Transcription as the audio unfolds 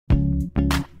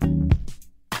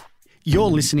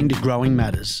You're listening to Growing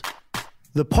Matters,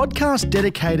 the podcast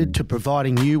dedicated to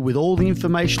providing you with all the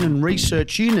information and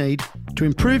research you need to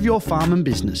improve your farm and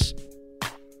business.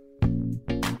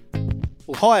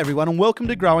 Well, hi everyone and welcome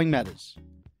to Growing Matters.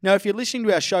 Now, if you're listening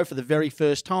to our show for the very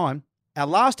first time, our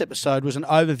last episode was an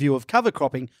overview of cover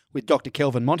cropping with Dr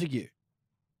Kelvin Montagu.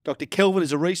 Dr Kelvin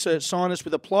is a research scientist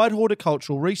with applied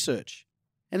horticultural research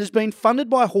and has been funded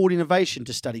by Hort Innovation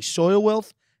to study soil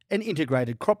wealth and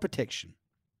integrated crop protection.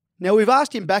 Now, we've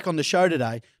asked him back on the show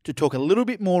today to talk a little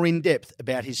bit more in depth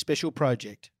about his special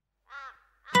project.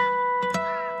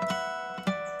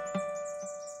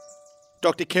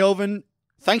 Dr Kelvin,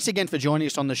 thanks again for joining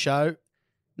us on the show.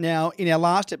 Now, in our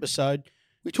last episode,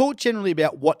 we talked generally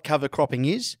about what cover cropping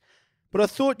is, but I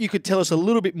thought you could tell us a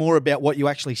little bit more about what you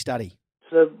actually study.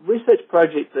 The research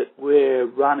project that we're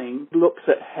running looks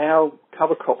at how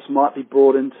cover crops might be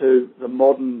brought into the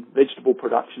modern vegetable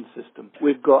production system.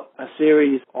 We've got a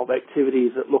series of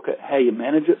activities that look at how you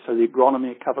manage it, so the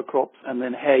agronomy of cover crops, and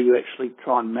then how you actually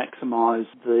try and maximise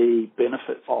the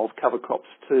benefits of cover crops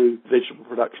to vegetable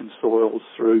production soils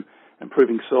through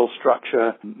improving soil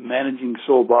structure, managing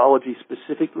soil biology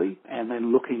specifically, and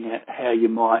then looking at how you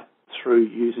might, through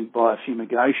using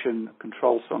biofumigation,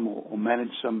 control some or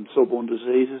manage some soil-borne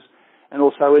diseases, and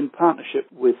also in partnership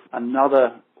with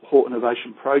another Hort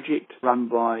Innovation project run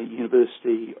by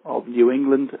University of New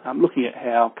England, looking at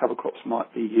how cover crops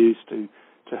might be used to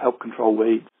help control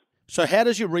weeds. So how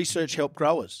does your research help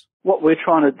growers? What we're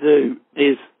trying to do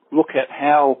is look at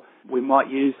how we might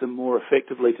use them more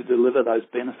effectively to deliver those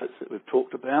benefits that we've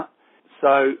talked about.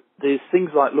 So there's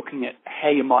things like looking at how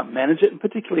you might manage it, and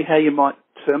particularly how you might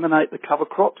terminate the cover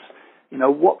crops. You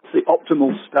know, what's the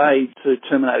optimal stage to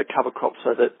terminate a cover crop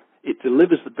so that it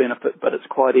delivers the benefit, but it's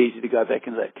quite easy to go back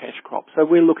into that cash crop. So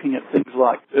we're looking at things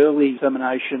like early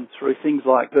termination through things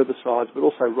like herbicides, but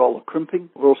also roller crimping.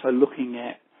 We're also looking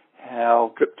at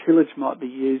how drip tillage might be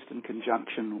used in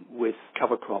conjunction with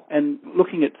cover crop, and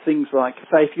looking at things like,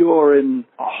 say, if you're in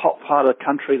a hot part of the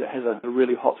country that has a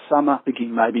really hot summer,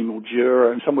 thinking maybe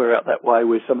Mildura and somewhere out that way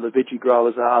where some of the veggie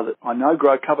growers are that I know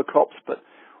grow cover crops, but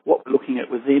what we're looking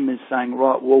at with them is saying,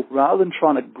 right, well, rather than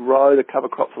trying to grow the cover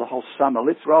crop for the whole summer,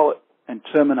 let's grow it and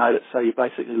terminate it so you're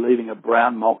basically leaving a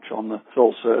brown mulch on the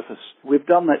soil surface. We've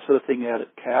done that sort of thing out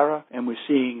at Cowra, and we're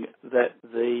seeing that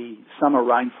the summer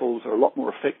rainfalls are a lot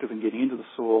more effective in getting into the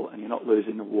soil, and you're not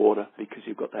losing the water because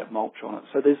you've got that mulch on it.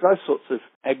 So there's those sorts of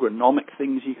agronomic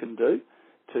things you can do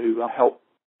to help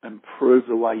improve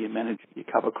the way you manage your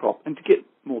cover crop and to get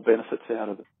more benefits out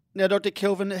of it. Now, Dr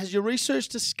Kelvin, has your research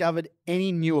discovered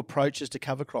any new approaches to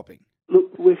cover cropping?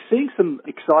 Look, we're seeing some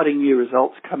exciting new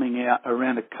results coming out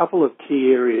around a couple of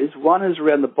key areas. One is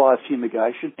around the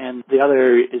biofumigation, and the other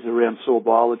area is around soil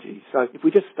biology. So if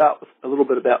we just start with a little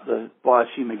bit about the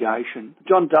biofumigation,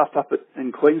 John Duff up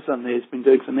in Queensland there has been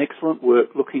doing some excellent work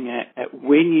looking at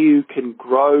when you can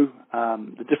grow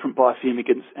the different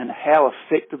biofumigants and how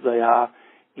effective they are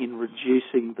in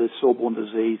reducing the soil-borne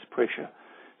disease pressure.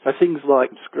 So things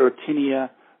like Sclerotinia,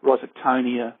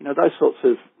 Rhizoctonia, those sorts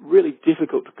of really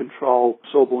difficult to control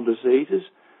soil-borne diseases,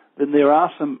 then there are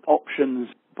some options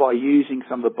by using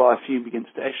some of the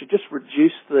biofumigants to actually just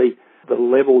reduce the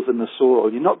levels in the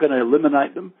soil. You're not going to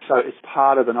eliminate them, so it's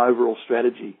part of an overall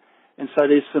strategy. And so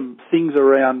there's some things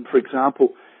around, for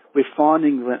example, we're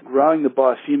finding that growing the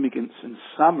biofumigants in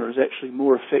summer is actually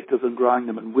more effective than growing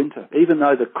them in winter. Even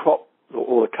though the crop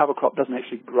or the cover crop doesn't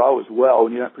actually grow as well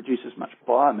and you don't produce as much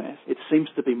biomass, it seems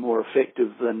to be more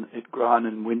effective than it grown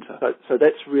in winter. So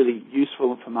that's really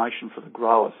useful information for the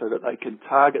grower so that they can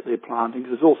target their plantings.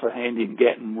 It's also handy in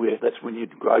Gatton where that's when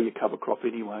you'd grow your cover crop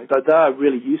anyway. So they are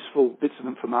really useful bits of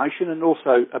information, and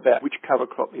also about which cover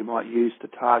crop you might use to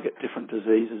target different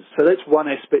diseases. So that's one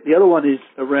aspect. The other one is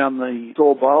around the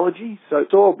soil biology. So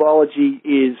soil biology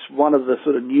is one of the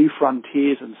sort of new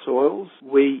frontiers in soils.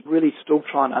 We really still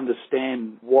try and understand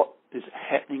what is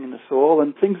happening in the soil,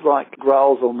 and things like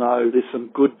growers will know there's some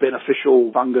good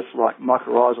beneficial fungus like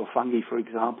mycorrhizal fungi, for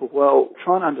example. Well,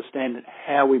 trying to understand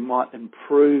how we might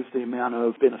improve the amount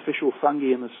of beneficial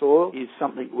fungi in the soil is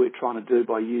something we're trying to do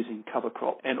by using cover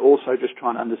crop, and also just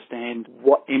trying to understand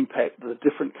what impact the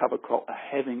different cover crop are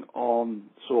having on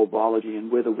soil biology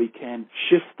and whether we can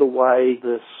shift the way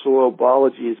the soil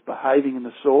biology is behaving in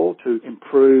the soil to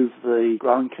improve the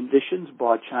growing conditions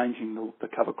by changing the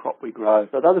cover crop we grow.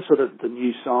 So those are sort of the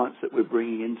new science that we're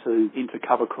bringing into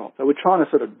cover crop. So we're trying to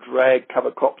sort of drag cover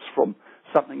crops from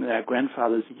something that our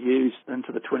grandfathers used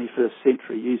into the 21st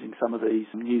century using some of these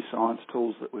new science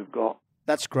tools that we've got.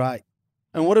 That's great.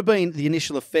 And what have been the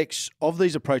initial effects of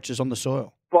these approaches on the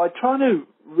soil? By trying to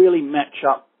really match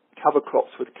up cover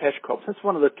crops with cash crops, that's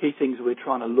one of the key things we're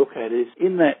trying to look at is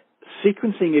in that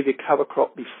sequencing of your cover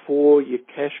crop before your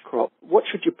cash crop, what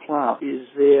should you plant? Is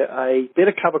there a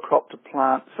better cover crop to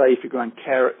plant, say, if you're growing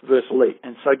carrot versus leek?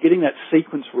 And so getting that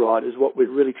sequence right is what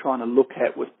we're really trying to look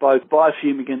at with both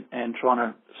biofumigant and trying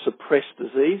to suppress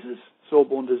diseases,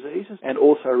 soil-borne diseases, and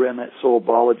also around that soil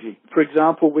biology. For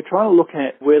example, we're trying to look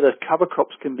at whether cover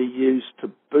crops can be used to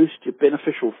boost your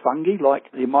beneficial fungi, like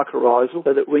the mycorrhizal,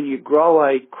 so that when you grow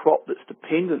a crop that's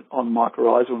dependent on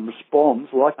mycorrhizal and responds,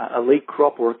 like a leek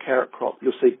crop or a carrot crop,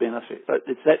 you'll see benefit. So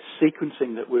it's that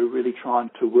sequencing that we're really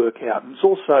trying to work out. And it's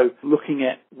also looking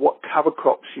at what cover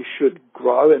crops you should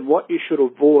grow and what you should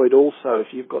avoid also if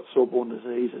you've got soil-borne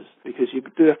diseases, because you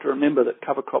do have to remember that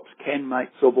cover crops can make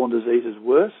soil-borne diseases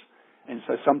worse. And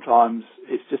so sometimes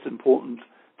it's just important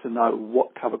to know what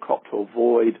cover crop to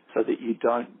avoid so that you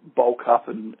don't bulk up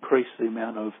and increase the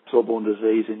amount of soil-borne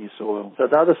disease in your soil. So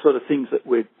the other sort of things that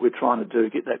we're trying to do,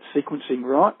 get that sequencing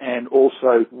right, and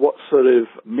also what sort of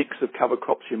mix of cover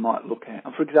crops you might look at.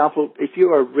 And for example, if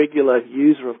you're a regular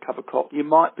user of cover crop, you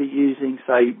might be using,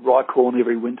 say, rye corn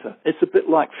every winter. It's a bit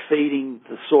like feeding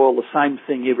the soil the same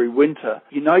thing every winter.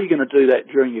 You know you're going to do that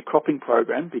during your cropping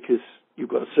program because you've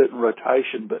got a certain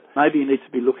rotation, but maybe you need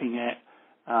to be looking at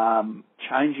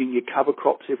changing your cover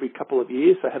crops every couple of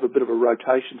years, so have a bit of a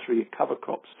rotation through your cover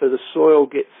crops. So the soil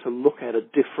gets to look at a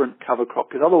different cover crop,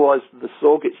 because otherwise the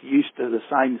soil gets used to the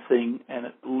same thing and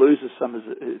it loses some of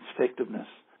its effectiveness.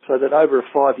 So that over a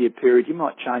 5-year period you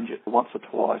might change it once or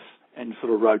twice and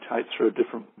sort of rotate through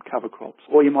different cover crops.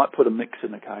 Or you might put a mix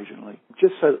in occasionally,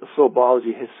 just so that the soil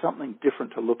biology has something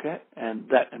different to look at, and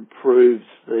that improves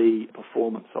the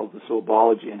performance of the soil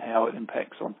biology and how it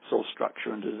impacts on soil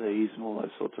structure and disease and all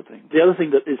those sorts of things. The other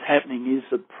thing that is happening is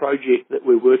the project that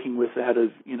we're working with out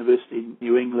of University in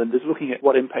New England is looking at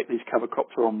what impact these cover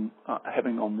crops are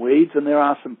having on weeds, and there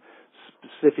are some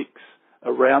specifics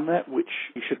around that which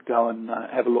you should go and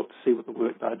have a look to see what the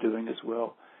work they're doing as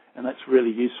well. And that's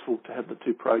really useful to have the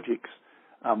two projects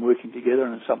working together,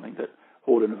 and it's something that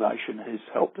Horde Innovation has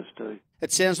helped us do.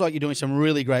 It sounds like you're doing some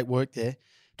really great work there.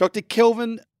 Dr.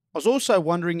 Kelvin, I was also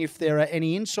wondering if there are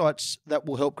any insights that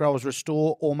will help growers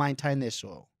restore or maintain their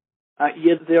soil.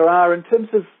 Yeah, there are. In terms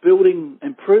of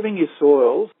improving your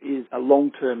soils is a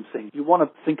long-term thing. You want to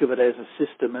think of it as a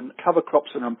system, and cover crops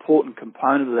are an important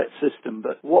component of that system.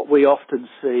 But what we often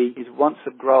see is once a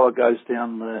grower goes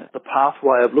down the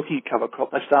pathway of looking at cover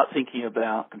crop, they start thinking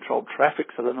about controlled traffic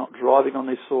so they're not driving on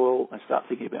their soil. They start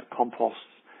thinking about composts,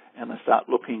 and they start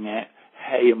looking at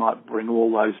how you might bring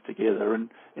all those together. And,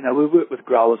 you know, we've worked with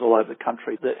growers all over the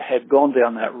country that have gone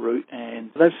down that route, and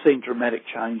they've seen dramatic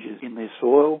changes in their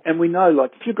soil. And we know,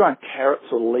 like, if you're growing carrots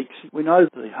or leeks, we know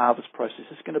the harvest process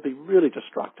is going to be really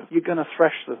destructive. You're going to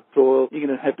thrash the soil. You're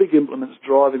going to have big implements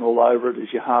driving all over it as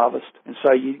you harvest. And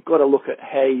so you've got to look at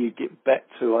how you get back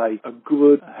to a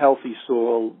good, healthy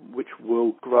soil which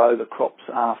will grow the crops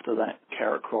after that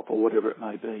carrot crop or whatever it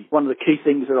may be. One of the key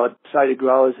things that I'd say to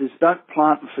growers is don't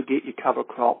plant and forget your cover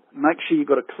crop. Make sure you've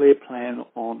got a clear plan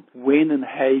on when and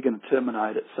how you're going to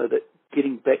terminate it so that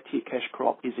getting back to your cash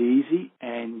crop is easy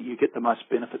and you get the most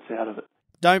benefits out of it.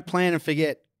 Don't plan and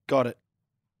forget. Got it.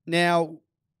 Now,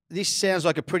 this sounds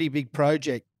like a pretty big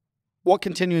project. What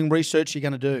continuing research are you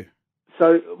going to do?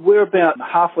 So we're about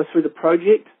halfway through the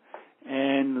project,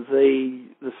 and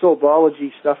the soil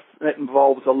biology stuff, that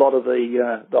involves a lot of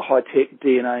the high-tech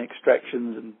DNA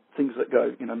extractions and things that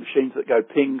go, machines that go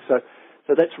ping. So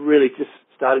that's really just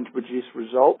starting to produce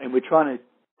results, and we're trying to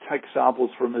take samples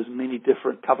from as many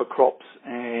different cover crops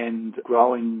and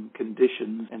growing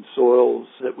conditions and soils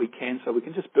that we can, so we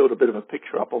can just build a bit of a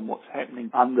picture up on what's happening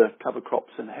under cover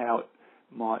crops and how it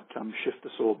might shift the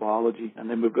soil biology. And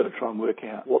then we've got to try and work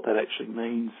out what that actually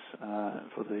means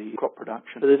for the crop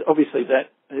production. So there's obviously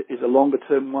that is a longer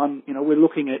term one. We're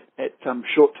looking at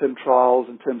short-term trials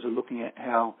in terms of looking at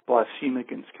how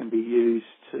biofumigants can be used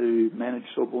to manage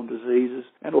soil-borne diseases,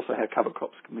 and also how cover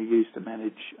crops can be used to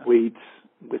manage weeds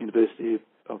with the University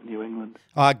of New England.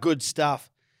 Good stuff.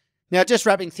 Now, just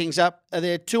wrapping things up, are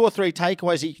there 2 or 3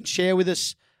 takeaways that you can share with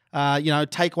us,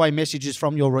 takeaway messages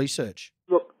from your research?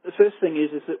 Look, the first thing is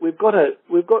that we've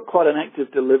got quite an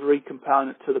active delivery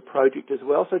component to the project as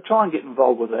well, so try and get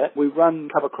involved with that. We run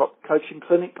cover crop coaching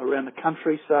clinic around the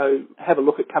country, so have a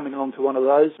look at coming along to one of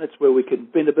those. That's where we can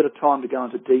spend a bit of time to go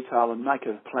into detail and make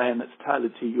a plan that's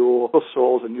tailored to your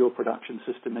soils and your production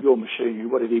system and your machinery,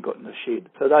 whatever you've got in the shed.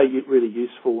 So they're really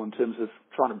useful in terms of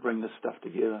trying to bring this stuff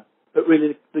together. But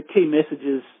really, the key message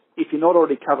is, if you're not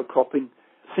already cover cropping,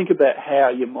 think about how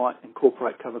you might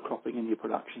incorporate cover cropping in your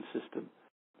production system.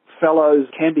 Fallows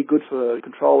can be good for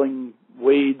controlling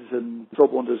weeds and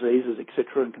soil-borne diseases,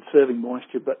 etc., and conserving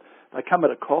moisture, but they come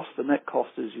at a cost, and that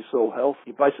cost is your soil health.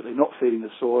 You're basically not feeding the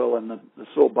soil, and the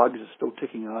soil bugs are still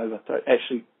ticking over. So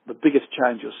actually, the biggest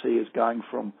change you'll see is going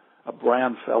from a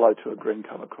brown fallow to a green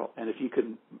cover crop. And if you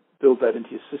can build that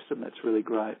into your system, that's really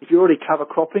great. If you're already cover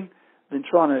cropping, then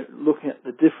trying to look at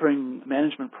the differing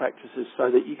management practices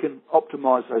so that you can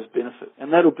optimise those benefits.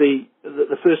 And that'll be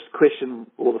the first question,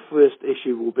 or the first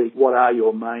issue will be, what are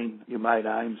your main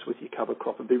aims with your cover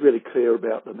crop, and be really clear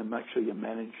about them and make sure you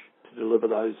manage to deliver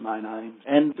those main aims.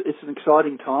 And it's an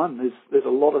exciting time. There's a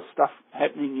lot of stuff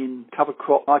happening in cover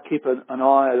crop. I keep an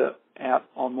eye out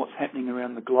on what's happening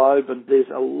around the globe, and there's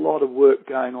a lot of work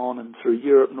going on and through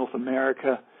Europe, North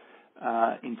America,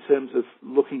 in terms of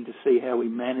looking to see how we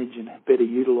manage and better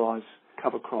utilise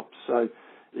cover crops. So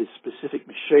there's specific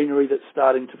machinery that's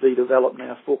starting to be developed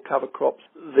now for cover crops.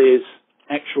 There's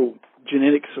actual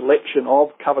genetic selection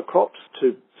of cover crops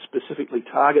to specifically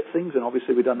target things, and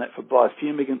obviously we've done that for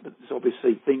biofumigant, but there's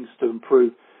obviously things to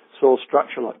improve soil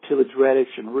structure like tillage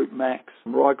radish and root max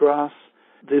and ryegrass.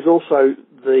 There's also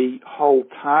the whole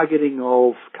targeting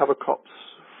of cover crops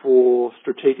for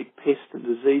strategic pest and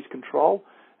disease control.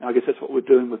 And I guess that's what we're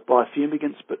doing with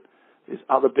biofumigants, but there's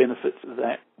other benefits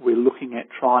that we're looking at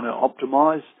trying to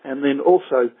optimise. And then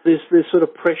also there's sort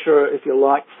of pressure, if you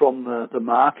like, from the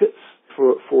markets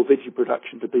for veggie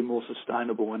production to be more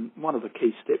sustainable. And one of the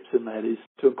key steps in that is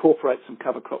to incorporate some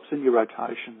cover crops in your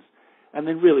rotations, and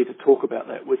then really to talk about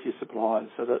that with your suppliers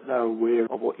so that they're aware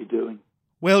of what you're doing.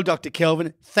 Well, Dr.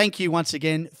 Kelvin, thank you once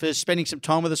again for spending some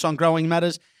time with us on Growing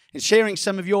Matters and sharing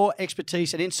some of your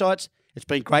expertise and insights. It's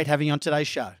been great having you on today's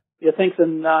show. Yeah, thanks,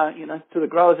 and to the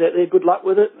growers out there, good luck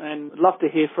with it, and I'd love to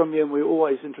hear from you, and we're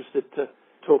always interested to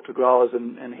talk to growers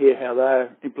and hear how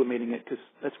they're implementing it, because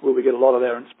that's where we get a lot of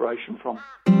our inspiration from.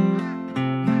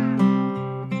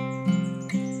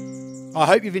 I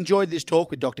hope you've enjoyed this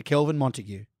talk with Dr. Kelvin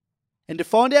Montagu. And to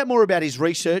find out more about his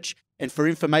research and for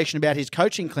information about his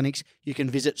coaching clinics, you can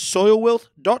visit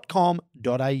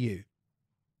soilwealth.com.au.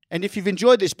 And if you've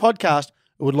enjoyed this podcast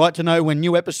or would like to know when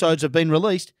new episodes have been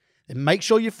released, then make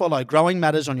sure you follow Growing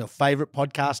Matters on your favourite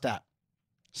podcast app.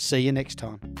 See you next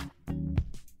time.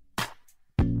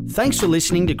 Thanks for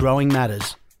listening to Growing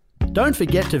Matters. Don't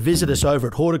forget to visit us over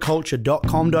at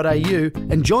horticulture.com.au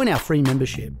and join our free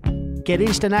membership. Get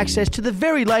instant access to the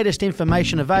very latest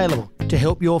information available to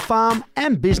help your farm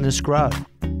and business grow.